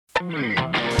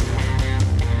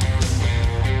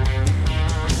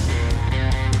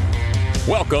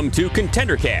Welcome to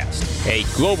ContenderCast, a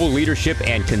global leadership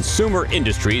and consumer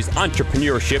industries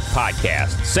entrepreneurship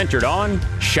podcast centered on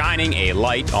shining a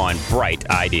light on bright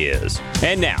ideas.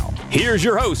 And now, here's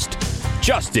your host,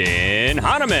 Justin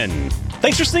Hahnemann.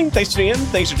 Thanks for listening, thanks for tuning in,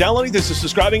 thanks for downloading, thanks for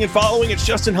subscribing and following. It's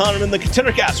Justin Hahnemann, the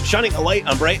ContenderCast, shining a light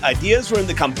on bright ideas. We're in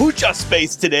the Kombucha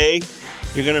space today.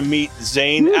 You're going to meet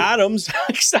Zane Adams.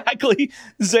 Exactly.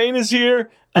 Zane is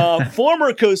here,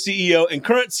 former co-CEO and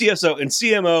current CSO and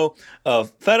CMO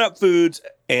of Fed Up Foods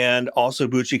and also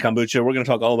Buchi Kombucha. We're going to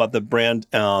talk all about the brand,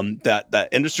 that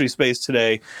industry space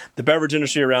today, the beverage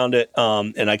industry around it,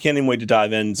 and I can't even wait to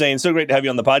dive in. Zane, so great to have you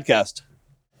on the podcast.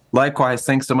 Likewise.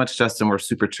 Thanks so much, Justin. We're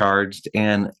supercharged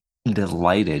and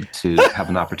delighted to have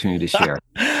an opportunity to share.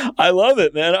 I love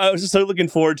it, man. I was just so looking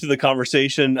forward to the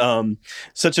conversation.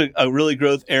 Such a really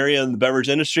growth area in the beverage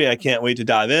industry. I can't wait to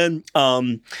dive in.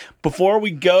 Before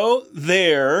we go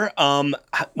there, why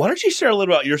don't you share a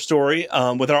little about your story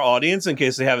with our audience in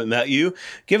case they haven't met you?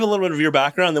 Give a little bit of your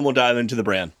background, then we'll dive into the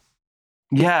brand.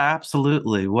 Yeah,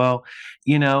 absolutely. Well,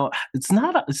 it's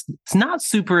not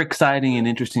super exciting and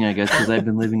interesting, I guess, because I've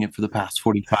been living it for the past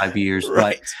 45 years.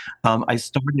 Right. But I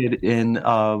started in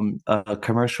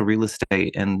commercial real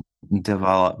estate and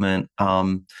development.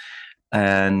 And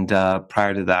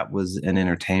prior to that was in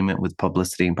entertainment with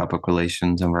publicity and public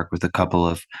relations, and worked with a couple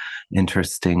of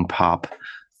interesting pop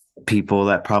people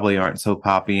that probably aren't so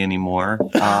poppy anymore,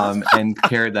 and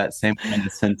carried that same kind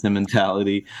of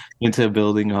sentimentality into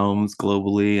building homes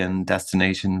globally and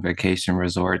destination vacation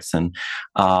resorts. And,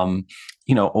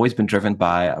 always been driven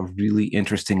by a really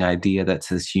interesting idea that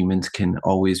says humans can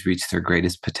always reach their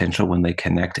greatest potential when they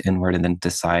connect inward and then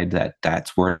decide that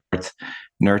that's worth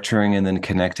nurturing and then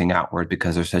connecting outward,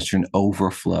 because there's such an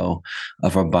overflow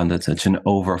of abundance, such an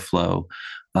overflow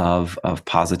of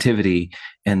positivity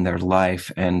in their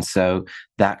life. And so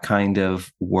that kind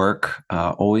of work,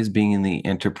 always being in the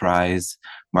enterprise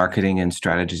marketing and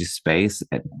strategy space,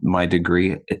 my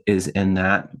degree is in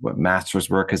that, what master's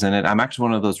work is in it. I'm actually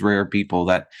one of those rare people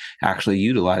that actually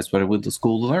utilize what I went to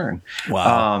school to learn.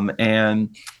 Wow.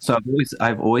 And so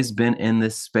I've always been in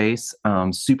this space,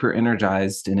 super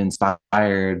energized and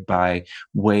inspired by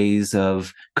ways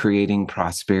of creating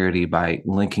prosperity by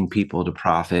linking people to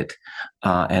profit,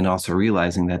 and also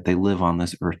realizing that they live on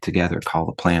this earth together called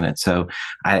the planet. So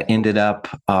I ended up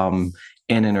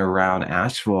in and around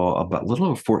Asheville about a little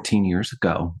over 14 years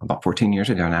ago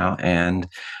now, and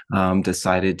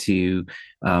decided to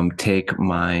take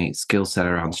my skill set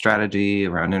around strategy,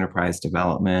 around enterprise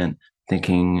development,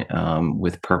 thinking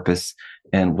with purpose,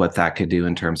 and what that could do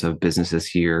in terms of businesses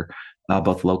here,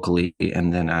 both locally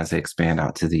and then as I expand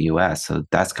out to the U.S. So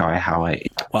that's how I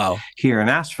Wow. here in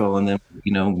Asheville, and then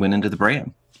went into the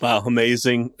brand. Wow,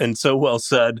 amazing and so well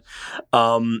said.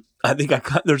 I think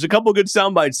there's a couple good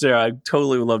sound bites there. I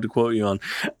totally would love to quote you on.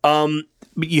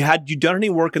 But you done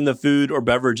any work in the food or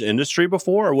beverage industry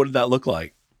before, or what did that look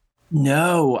like?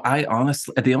 No, I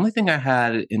honestly, the only thing I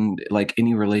had in like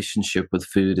any relationship with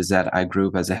food is that I grew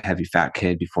up as a heavy fat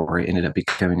kid before I ended up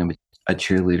becoming a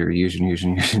cheerleader years and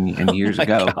years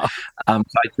ago. So I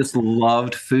just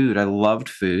loved food. I loved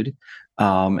food.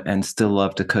 And still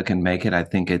love to cook and make it. I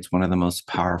think it's one of the most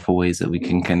powerful ways that we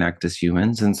can connect as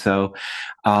humans. And so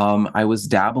I was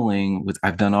dabbling with,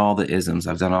 I've done all the isms,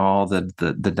 I've done all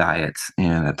the diets.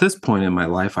 And at this point in my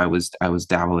life, I was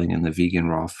dabbling in the vegan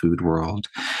raw food world.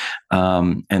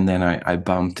 And then I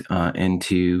bumped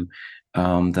into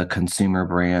the consumer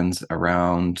brands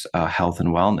around health and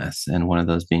wellness, and one of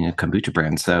those being a kombucha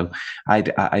brand. So I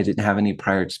didn't have any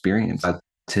prior experience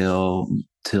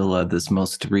till this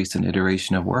most recent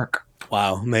iteration of work.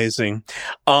 Wow, amazing.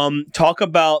 Talk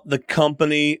about the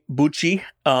company Buchi,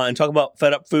 and talk about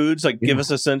Fed Up Foods. Give us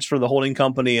a sense for the holding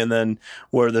company and then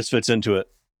where this fits into it.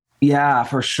 Yeah,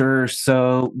 for sure.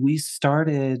 So we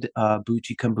started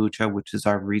Buchi Kombucha, which is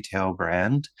our retail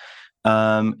brand.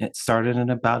 It started in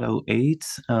about 2008.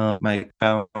 My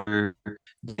founder,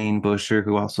 Dane Busher,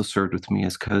 who also served with me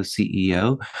as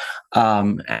co-CEO,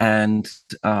 and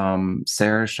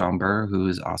Sarah Schomburg, who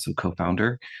is also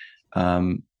co-founder.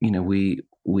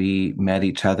 We met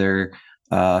each other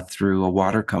through a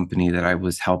water company that I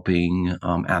was helping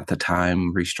at the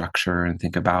time restructure and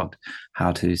think about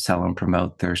how to sell and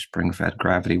promote their spring-fed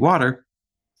gravity water.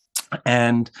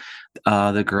 And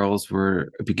the girls were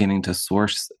beginning to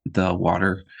source the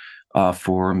water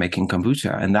for making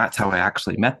kombucha. And that's how I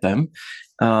actually met them.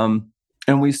 And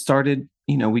we started,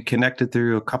 we connected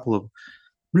through a couple of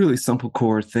really simple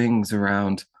core things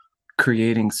around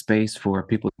creating space for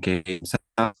people to engage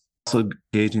themselves also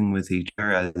engaging with each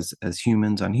other as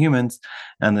humans on humans,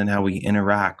 and then how we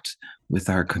interact with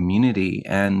our community.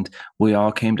 And we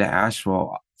all came to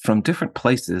Asheville from different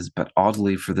places, but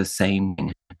oddly for the same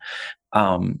thing.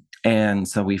 And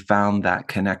so we found that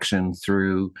connection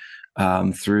through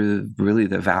really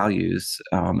the values.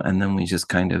 And then we just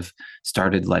kind of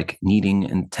started like needing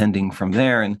and tending from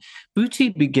there. And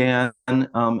Buchi began, and,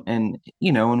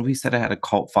 when we said it had a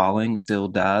cult following, still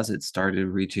does. It started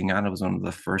reaching out. It was one of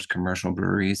the first commercial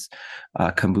breweries,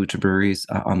 kombucha breweries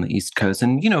on the East Coast.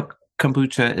 And,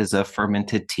 kombucha is a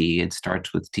fermented tea. It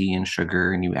starts with tea and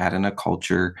sugar, and you add in a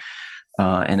culture,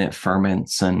 and it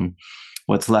ferments. And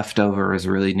what's left over is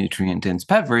a really nutrient-dense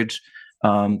beverage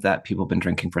that people have been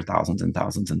drinking for thousands and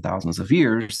thousands and thousands of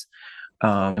years.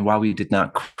 And while we did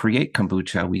not create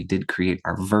kombucha, we did create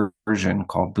our version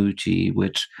called Buchi,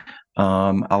 which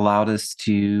allowed us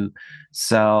to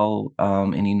sell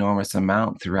an enormous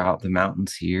amount throughout the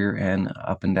mountains here and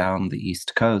up and down the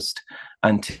East Coast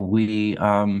until we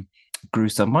grew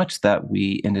so much that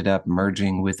we ended up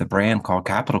merging with a brand called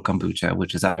Capital Kombucha,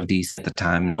 which is out of DC at the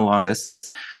time.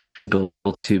 Built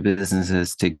two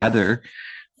businesses together.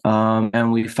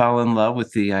 And we fell in love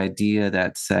with the idea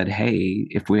that said, hey,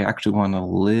 if we actually want to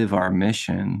live our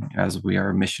mission, as we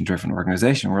are a mission-driven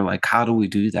organization, we're like, how do we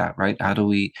do that, right? How do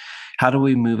we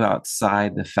move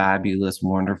outside the fabulous,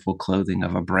 wonderful clothing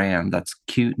of a brand that's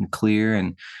cute and clear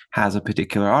and has a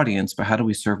particular audience, but how do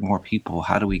we serve more people?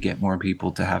 How do we get more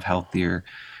people to have healthier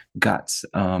guts?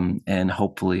 And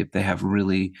hopefully, if they have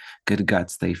really good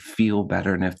guts, they feel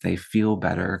better. And if they feel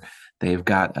better, they've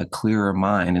got a clearer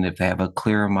mind. And if they have a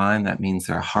clearer mind, that means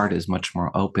their heart is much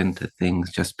more open to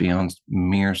things just beyond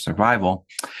mere survival.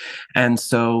 And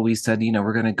so we said,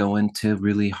 we're going to go into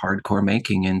really hardcore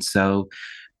making. And so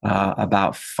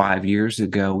about 5 years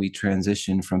ago, we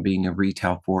transitioned from being a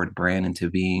retail forward brand into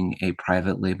being a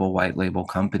private label, white label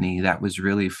company that was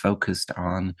really focused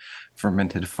on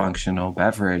fermented functional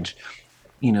beverage,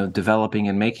 developing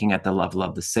and making at the level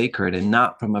of the sacred, and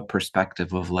not from a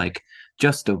perspective of like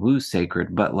just a woo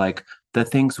sacred, but like the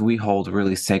things we hold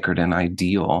really sacred and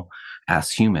ideal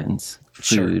as humans: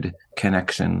 food,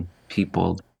 connection,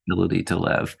 people, ability to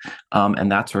live.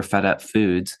 And that's where Fed Up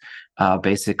Foods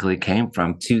basically came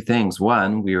from. Two things.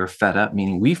 One, we were fed up,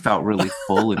 meaning we felt really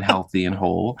full and healthy and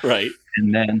whole. Right.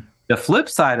 And then the flip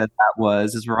side of that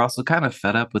is we're also kind of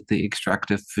fed up with the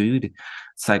extractive food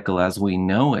cycle as we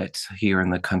know it here in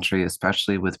the country,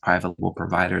 especially with private label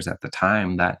providers at the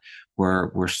time that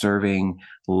were serving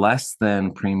less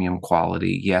than premium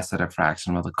quality, yes, at a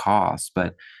fraction of the cost,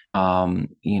 but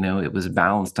it was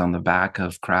balanced on the back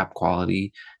of crap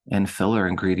quality and filler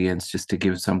ingredients just to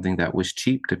give something that was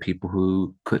cheap to people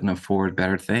who couldn't afford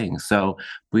better things. So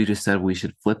we just said we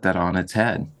should flip that on its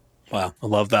head. Wow, I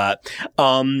love that.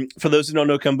 For those who don't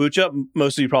know kombucha,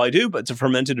 most of you probably do, but it's a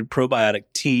fermented probiotic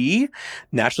tea,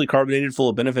 naturally carbonated, full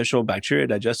of beneficial bacteria,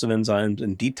 digestive enzymes,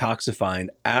 and detoxifying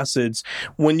acids.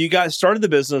 When you guys started the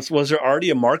business, was there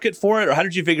already a market for it, or how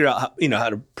did you figure out how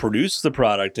to produce the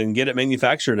product and get it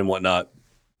manufactured and whatnot?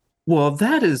 Well,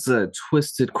 that is a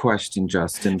twisted question,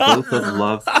 Justin, both of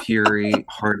love, fury,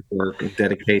 hard work, and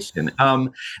dedication.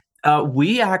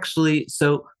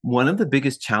 So one of the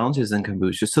biggest challenges in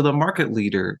kombucha, so the market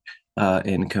leader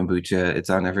in kombucha,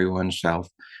 it's on everyone's shelf.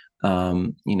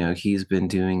 He's been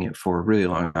doing it for a really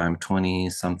long time, 20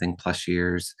 something plus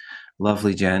years,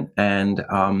 lovely gent. And,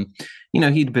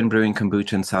 he'd been brewing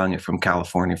kombucha and selling it from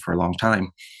California for a long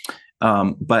time.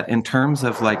 But in terms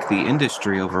of like the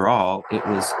industry overall, it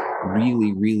was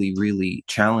really, really, really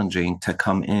challenging to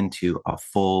come into a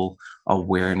full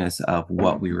awareness of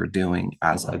what we were doing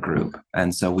as a group.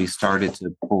 And so we started to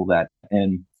pull that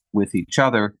in with each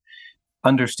other,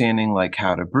 understanding like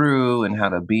how to brew and how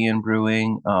to be in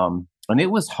brewing. And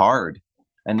it was hard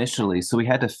initially. So we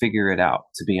had to figure it out,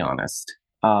 to be honest.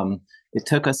 It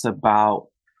took us about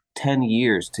 10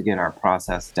 years to get our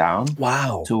process down.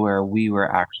 Wow. To where we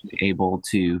were actually able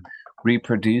to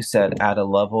reproduce it at a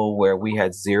level where we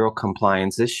had zero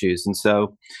compliance issues. And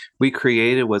so we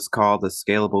created what's called the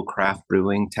scalable craft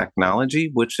brewing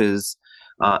technology, which is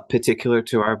particular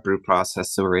to our brew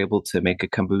process. So we're able to make a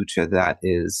kombucha that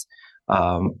is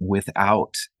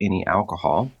without any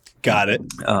alcohol. Got it.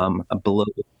 Below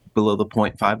the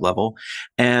 0.5 level.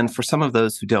 And for some of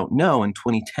those who don't know, in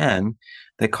 2010,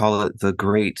 they call it the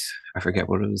great, I forget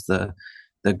what it was, the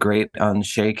great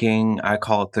unshaking. I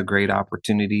call it the great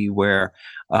opportunity, where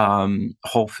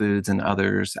Whole Foods and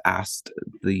others asked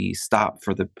the stop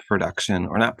for the production,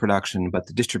 or not production, but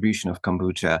the distribution of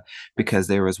kombucha, because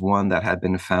there was one that had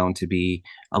been found to be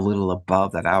a little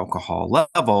above that alcohol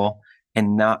level.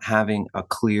 and not having a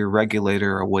clear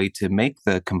regulator or a way to make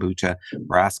the kombucha,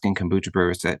 we're asking kombucha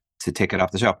brewers to take it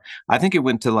off the shelf. I think it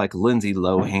went to like Lindsay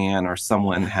Lohan, or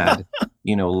someone had,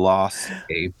 lost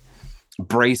a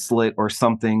bracelet or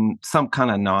something, some kind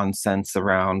of nonsense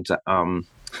around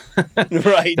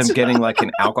Right. them getting like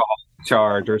an alcohol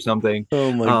charge or something.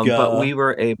 Oh my God. But we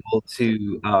were able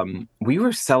to, we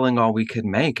were selling all we could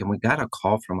make, and we got a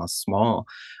call from a small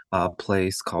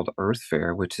place called Earth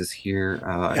Fair, which is here in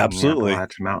the Absolutely.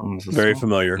 Appalachian Mountains. Very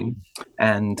familiar.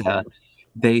 And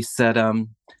they said,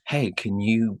 hey, can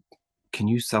you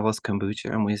sell us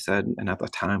kombucha? And we said, and at the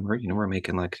time we're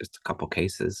making like just a couple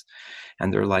cases,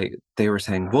 and they were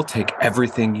saying, we'll take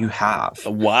everything you have.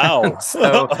 Wow.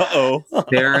 So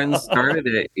Darren started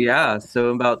it. Yeah. So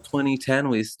about 2010,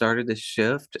 we started to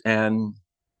shift and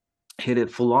hit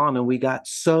it full on, and we got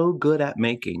so good at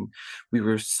making. We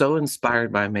were so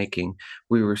inspired by making.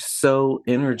 We were so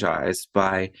energized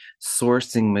by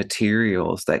sourcing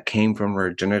materials that came from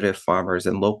regenerative farmers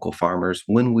and local farmers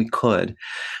when we could,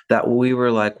 that we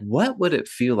were like, what would it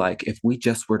feel like if we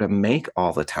just were to make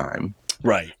all the time?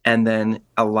 Right. And then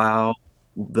allow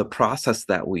the process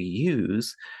that we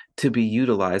use to be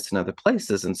utilized in other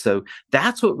places. And so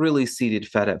that's what really seeded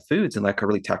Fed Up Foods in like a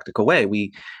really tactical way.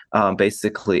 We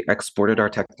basically exported our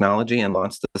technology and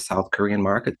launched the South Korean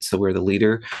market. So we're the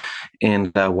leader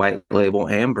in white label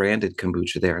and branded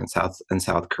kombucha there in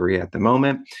South Korea at the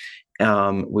moment.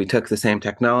 We took the same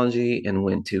technology and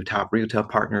went to top retail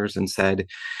partners and said,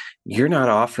 you're not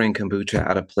offering kombucha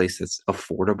at a place that's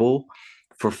affordable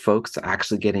for folks to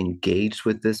actually get engaged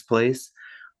with this place.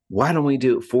 Why don't we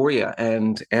do it for you?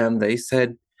 And they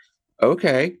said,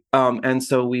 okay. And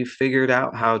so we figured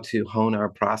out how to hone our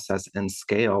process and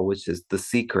scale, which is the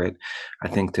secret, I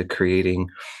think, to creating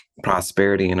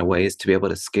prosperity in a way, is to be able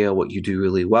to scale what you do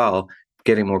really well,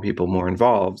 getting more people more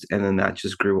involved. And then that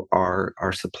just grew our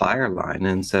supplier line.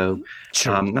 And so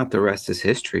not the rest is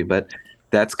history, but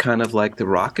that's kind of like the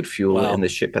rocket fuel in the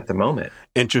ship at the moment.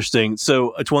 Interesting.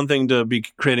 So it's one thing to be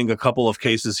creating a couple of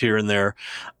cases here and there,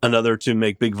 another to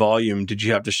make big volume. Did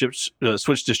you have to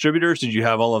switch distributors? Did you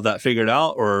have all of that figured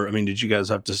out? Or, I mean, did you guys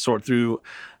have to sort through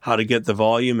how to get the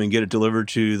volume and get it delivered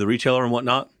to the retailer and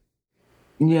whatnot?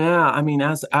 Yeah, I mean,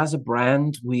 as a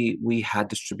brand, we had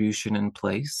distribution in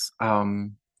place.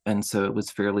 And so it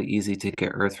was fairly easy to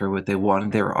get Earthfare what they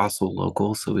wanted. They were also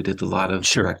local, so we did a lot of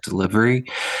direct delivery.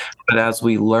 But as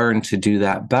we learned to do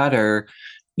that better,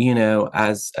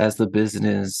 as the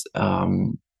business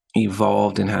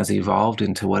evolved and has evolved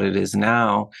into what it is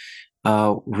now,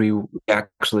 we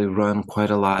actually run quite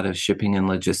a lot of shipping and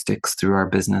logistics through our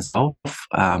business.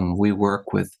 We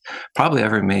work with probably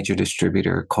every major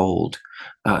distributor cold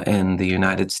in the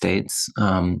United States.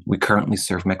 We currently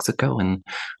serve Mexico and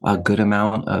a good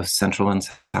amount of Central and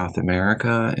South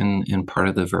America in part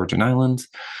of the Virgin Islands,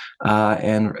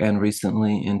 and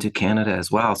recently into Canada as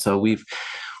well. So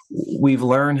we've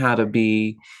learned how to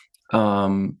be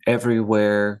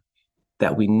everywhere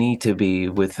that we need to be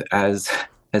with as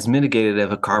mitigated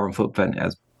of a carbon footprint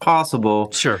as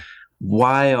possible,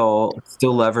 while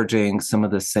still leveraging some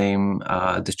of the same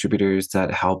distributors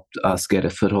that helped us get a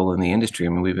foothold in the industry. I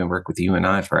mean, we've been working with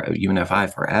UNFI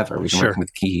forever. We've been working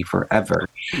with Key forever.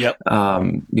 Yep.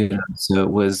 So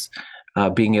it was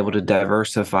being able to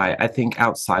diversify, I think,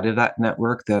 outside of that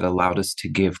network that allowed us to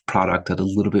give product at a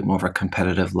little bit more of a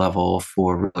competitive level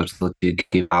for to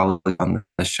give value on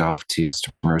the shelf to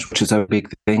customers, which is a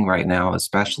big thing right now,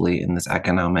 especially in this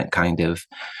economic kind of,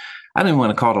 I don't even want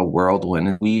to call it a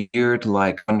whirlwind, weird,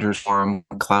 like thunderstorm,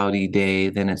 cloudy day,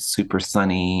 then it's super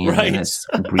sunny, and then it's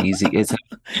breezy. It's a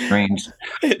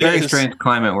very strange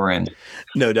climate we're in.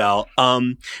 No doubt.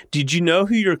 Did you know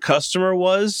who your customer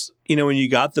was, when you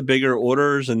got the bigger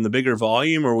orders and the bigger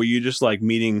volume, or were you just like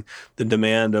meeting the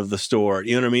demand of the store?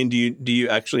 You know what I mean? Do you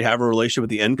actually have a relationship with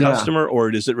the end customer,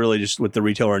 or is it really just with the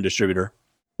retailer and distributor?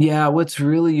 Yeah, what's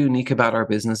really unique about our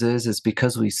businesses is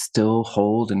because we still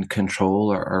hold and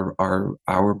control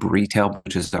our retail,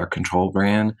 which is our control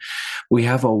brand. We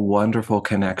have a wonderful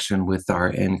connection with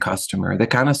our end customer. They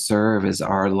kind of serve as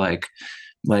our like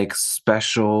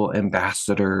special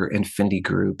ambassador infinity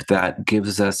group that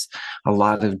gives us a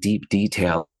lot of deep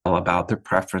detail about their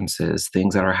preferences,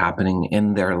 things that are happening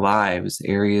in their lives,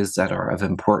 areas that are of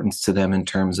importance to them in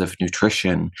terms of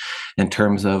nutrition, in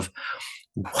terms of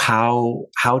how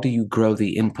do you grow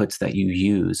the inputs that you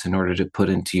use in order to put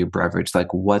into your beverage?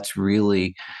 Like what's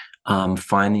really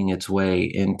finding its way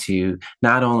into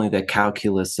not only the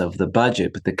calculus of the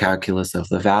budget, but the calculus of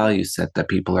the value set that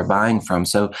people are buying from.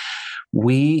 So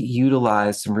we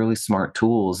utilize some really smart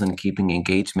tools in keeping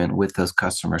engagement with those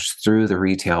customers through the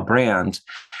retail brand.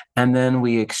 And then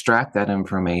we extract that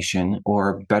information,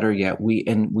 or better yet, we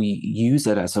use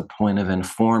it as a point of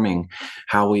informing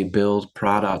how we build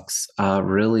products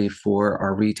really for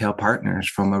our retail partners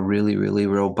from a really, really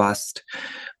robust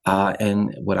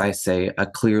and what I say, a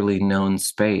clearly known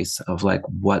space of like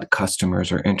what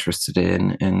customers are interested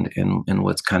in and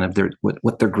what's kind of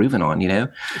what they're grooving on,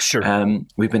 Sure.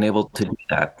 We've been able to do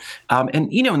that.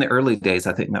 And, in the early days,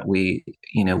 I think that we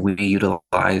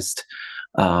utilized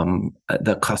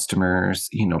the customers,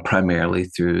 primarily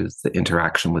through the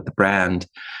interaction with the brand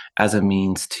as a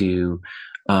means to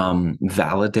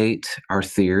validate our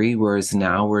theory, whereas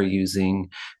now we're using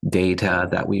data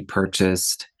that we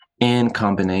purchased in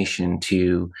combination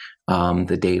to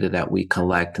the data that we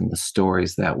collect and the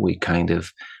stories that we kind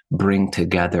of bring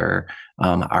together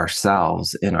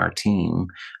ourselves in our team,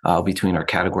 between our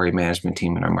category management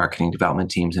team and our marketing development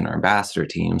teams and our ambassador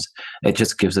teams. It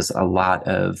just gives us a lot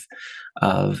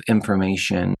of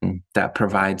information that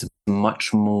provides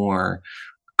much more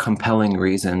compelling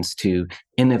reasons to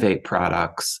innovate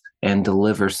products and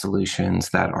deliver solutions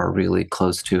that are really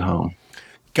close to home.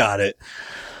 Got it.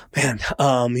 Man,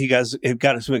 you guys have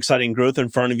got some exciting growth in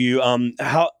front of you.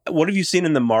 What have you seen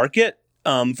in the market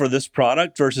for this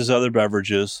product versus other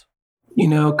beverages?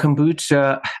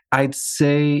 Kombucha, I'd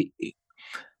say,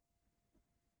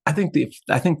 I think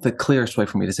the clearest way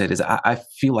for me to say it is I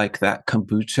feel like that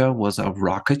kombucha was a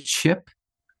rocket ship,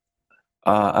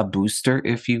 a booster,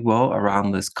 if you will,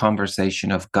 around this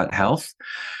conversation of gut health,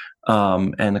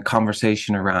 and a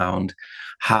conversation around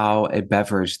how a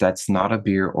beverage that's not a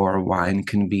beer or a wine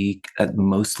can be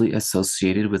mostly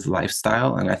associated with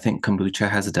lifestyle. And I think kombucha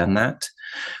has done that.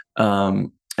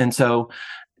 And so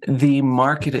the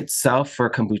market itself for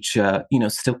kombucha,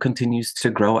 still continues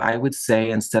to grow. I would say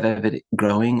instead of it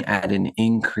growing at an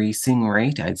increasing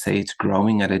rate, I'd say it's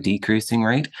growing at a decreasing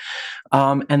rate.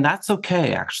 And that's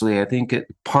okay, actually. I think it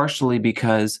partially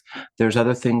because there's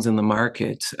other things in the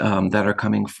market that are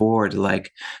coming forward,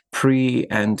 like pre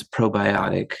and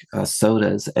probiotic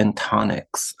sodas and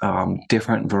tonics,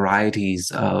 different varieties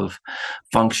of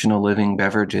functional living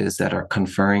beverages that are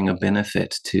conferring a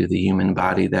benefit to the human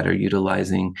body, that are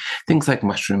utilizing things like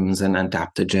mushrooms and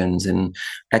adaptogens and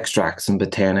extracts and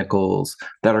botanicals,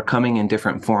 that are coming in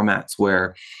different formats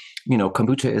where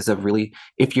kombucha is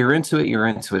if you're into it, you're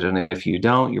into it. And if you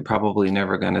don't, you're probably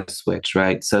never going to switch,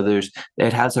 right? So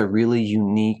it has a really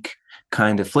unique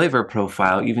kind of flavor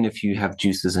profile, even if you have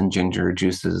juices and ginger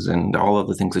juices and all of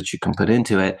the things that you can put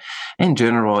into it. In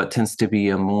general, it tends to be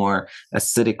a more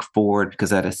acidic forward because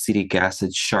that acetic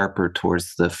acid sharper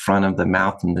towards the front of the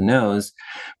mouth and the nose,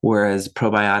 whereas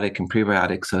probiotic and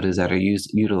prebiotic sodas that are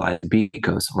utilized,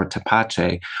 Bicos or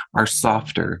Tepache, are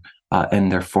softer in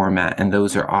their format, and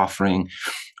those are offering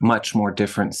much more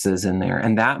differences in there.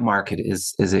 And that market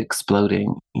is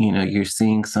exploding. You're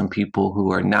seeing some people who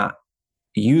are not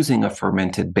using a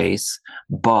fermented base,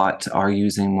 but are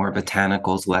using more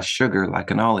botanicals, less sugar, like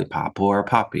an Olipop or a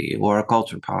Poppy or a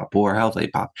Culture Pop or Healthy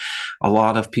Pop. A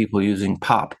lot of people using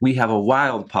pop. We have a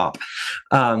wild pop.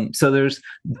 So there's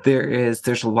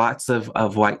lots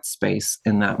of white space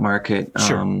in that market.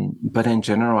 Sure. But in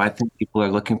general, I think people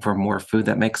are looking for more food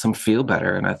that makes them feel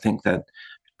better. And I think that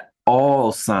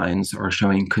all signs are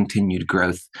showing continued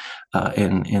growth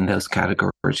in those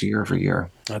categories year over year.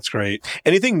 That's great.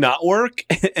 Anything not work?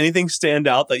 Anything stand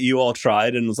out that you all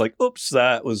tried and was like, oops,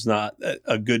 that was not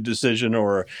a good decision,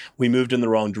 or we moved in the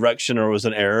wrong direction, or was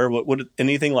an error? What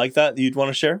anything like that you'd want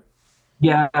to share?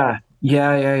 Yeah. I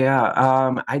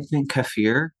think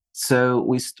kefir. So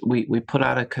we put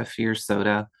out a kefir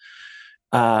soda.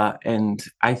 And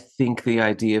I think the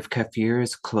idea of kefir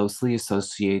is closely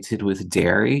associated with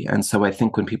dairy. And so I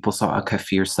think when people saw a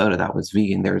kefir soda that was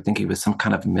vegan, they were thinking it was some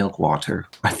kind of milk water,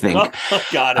 I think.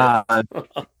 Got it.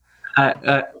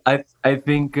 I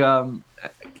think,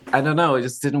 I don't know, it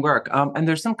just didn't work. And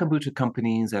there's some kombucha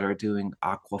companies that are doing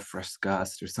aqua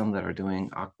frescas. There's some that are doing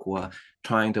aqua,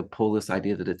 trying to pull this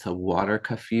idea that it's a water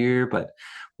kefir. But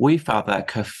we thought that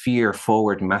kefir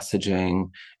forward messaging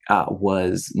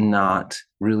was not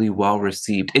really well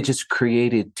received. It just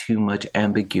created too much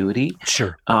ambiguity.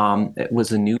 Sure. It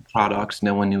was a new product.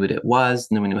 No one knew what it was.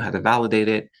 No one knew how to validate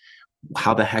it.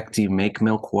 How the heck do you make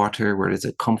milk water? Where does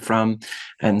it come from?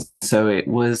 And so it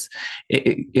was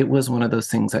one of those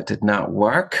things that did not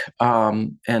work.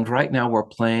 And right now we're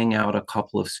playing out a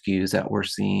couple of SKUs that we're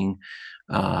seeing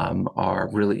are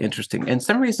really interesting. And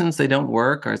some reasons they don't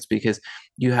work are it's because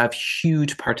you have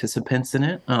huge participants in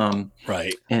it,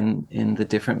 right, in the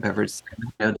different beverages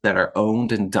that are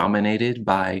owned and dominated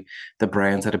by the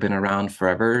brands that have been around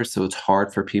forever. So it's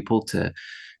hard for people to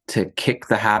kick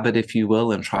the habit, if you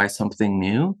will, and try something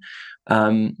new.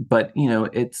 But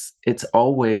it's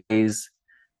always.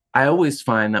 I always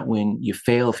find that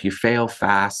if you fail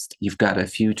fast, you've got a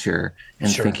future in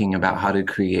sure. thinking about how to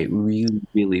create really,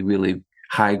 really, really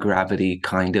high gravity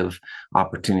kind of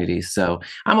opportunities. So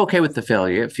I'm okay with the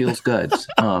failure. It feels good.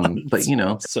 But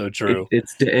So true.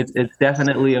 It's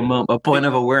definitely a point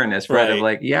of awareness, right? Right. Of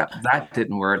like, yeah, that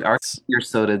didn't work. Our clear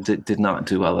soda did not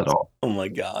do well at all. Oh my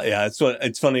God. Yeah.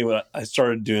 It's funny when I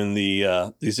started doing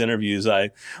these interviews,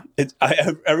 I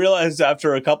realized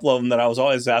after a couple of them that I was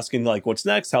always asking like, what's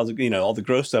next? How's it, all the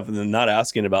growth stuff, and then not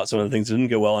asking about some of the things that didn't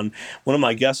go well. And one of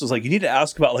my guests was like, you need to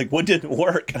ask about like what didn't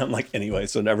work. And I'm like, anyway,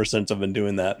 so ever since I've been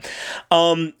doing that.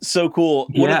 So cool.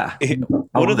 What are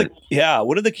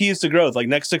the keys to growth? Like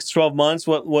next 6 to 12 months,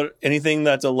 anything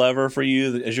that's a lever for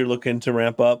you as you're looking to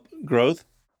ramp up growth?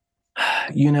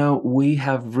 We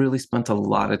have really spent a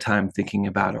lot of time thinking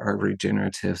about our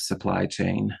regenerative supply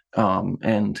chain,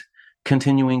 and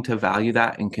continuing to value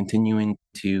that and continuing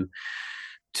to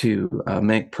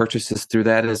make purchases through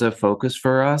that as a focus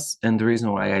for us. And the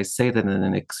reason why I say that in the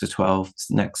next 6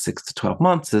 to 12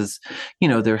 months is,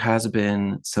 there has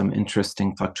been some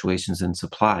interesting fluctuations in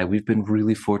supply. We've been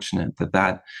really fortunate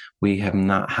that we have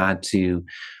not had to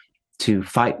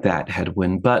fight that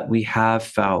headwind, but we have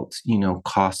felt,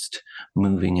 cost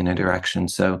moving in a direction.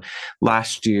 So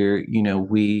last year,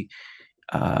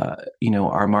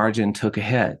 our margin took a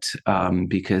hit,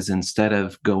 because instead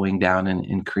of going down and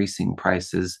increasing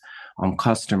prices on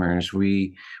customers,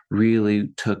 we really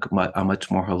took a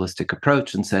much more holistic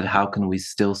approach and said, how can we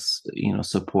still,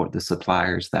 support the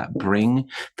suppliers that bring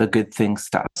the good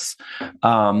things to us,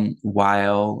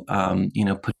 while,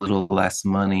 put a little less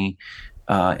money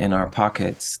in our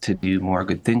pockets to do more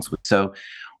good things with. So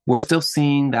we're still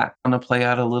seeing that kind of play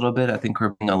out a little bit. I think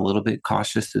we're being a little bit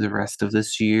cautious through the rest of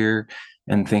this year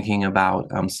and thinking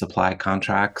about supply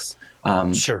contracts.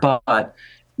 Sure. But,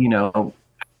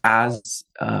 as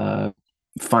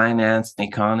finance and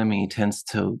economy tends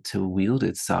to wield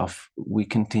itself, we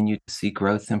continue to see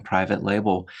growth in private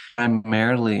label,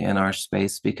 primarily in our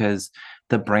space because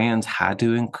the brands had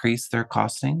to increase their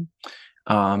costing.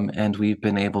 And we've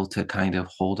been able to kind of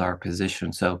hold our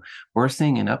position. So we're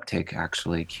seeing an uptick,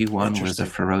 actually. Q1 was a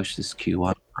ferocious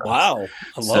Q1. Wow.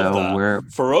 I love that. We're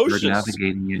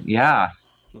navigating it. Yeah.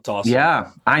 That's awesome.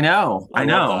 Yeah, I know.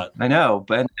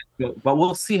 But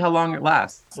we'll see how long it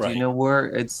lasts. Right.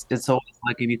 It's always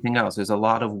like anything else. There's a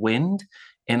lot of wind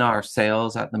in our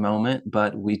sails at the moment,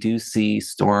 but we do see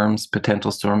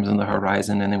potential storms on the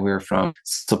horizon. And then we're from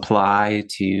supply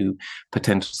to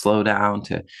potential slowdown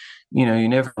to, you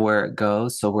never know where it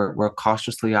goes. So we're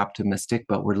cautiously optimistic,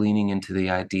 but we're leaning into the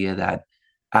idea that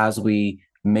as we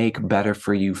make better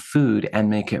for you food and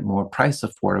make it more price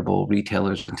affordable,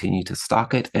 retailers continue to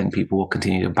stock it and people will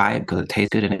continue to buy it because it tastes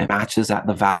good and it matches at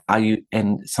the value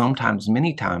and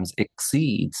many times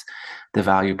exceeds the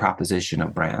value proposition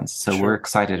of brands. So We're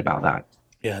excited about that.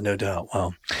 Yeah, no doubt.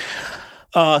 Wow.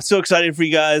 So excited for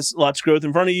you guys. Lots of growth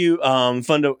in front of you.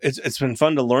 It's been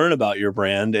fun to learn about your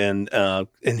brand and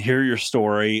hear your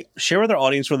story. Share with our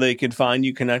audience where they could find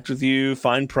you, connect with you,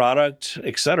 find product,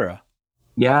 etc.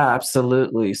 Yeah,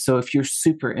 absolutely. So if you're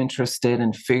super interested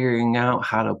in figuring out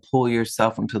how to pull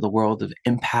yourself into the world of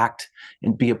impact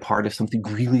and be a part of something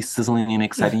really sizzling and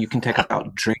exciting, you can check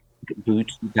out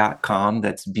drinkbuchi.com.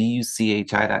 That's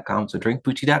BUCHI.com. So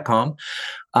drinkbuchi.com.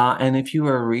 And if you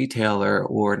are a retailer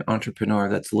or an entrepreneur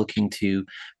that's looking to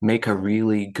make a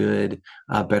really good,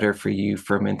 better for you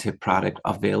fermented product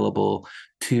available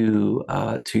to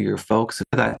your folks,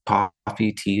 that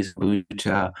coffee, teas,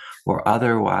 kombucha, or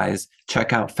otherwise,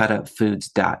 check out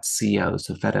fedupfoods.co,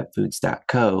 so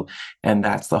fedupfoods.co, and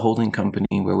that's the holding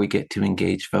company where we get to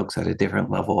engage folks at a different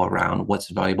level around what's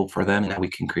valuable for them and how we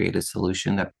can create a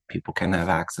solution that people can have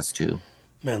access to.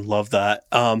 Man, love that.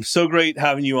 So great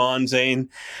having you on, Zane.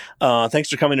 Thanks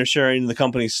for coming and sharing the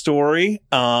company's story,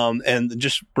 and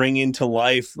just bringing to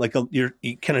life like your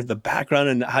kind of the background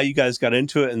and how you guys got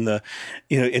into it and the,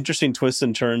 interesting twists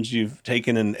and turns you've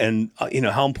taken and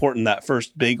how important that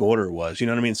first big order was. You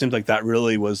know what I mean? It seems like that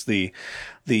really was the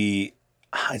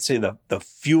I'd say the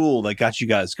fuel that got you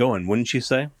guys going, wouldn't you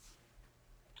say?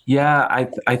 Yeah,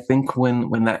 I think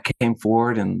when that came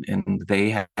forward and they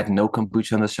had no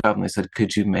kombucha on the shelf and they said,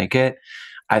 could you make it?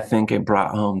 I think it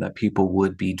brought home that people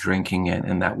would be drinking it,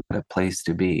 and that was a place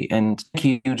to be. And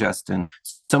thank you, Justin,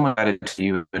 so much credit to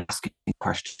you for asking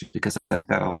questions, because that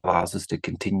allows us to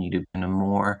continue to be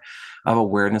more of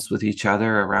awareness with each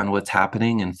other around what's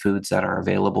happening and foods that are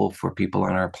available for people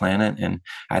on our planet. And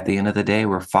at the end of the day,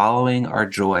 we're following our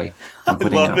joy and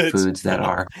putting out foods that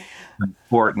are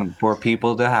important for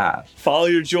people to have. Follow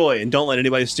your joy and don't let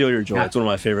anybody steal your joy. That's one of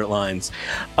my favorite lines.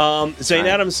 Zane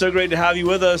Adams, so great to have you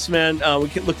with us, man. We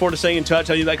can look forward to staying in touch.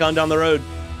 Have you back on down the road.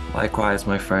 Likewise,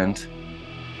 my friend.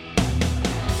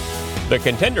 The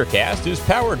Contender Cast is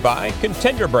powered by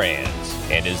Contender Brands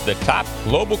and is the top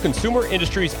global consumer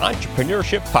industries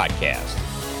entrepreneurship podcast.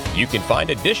 You can find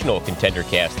additional Contender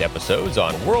Cast episodes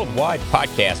on worldwide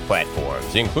podcast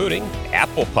platforms, including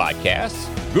Apple Podcasts,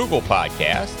 Google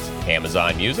Podcasts,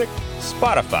 Amazon Music,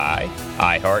 Spotify,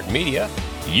 iHeartMedia,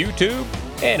 YouTube,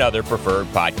 and other preferred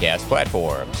podcast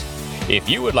platforms. If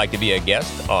you would like to be a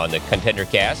guest on the Contender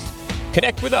Cast,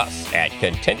 connect with us at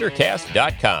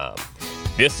contendercast.com.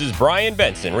 This is Brian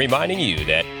Benson reminding you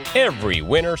that every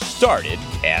winner started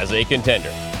as a contender.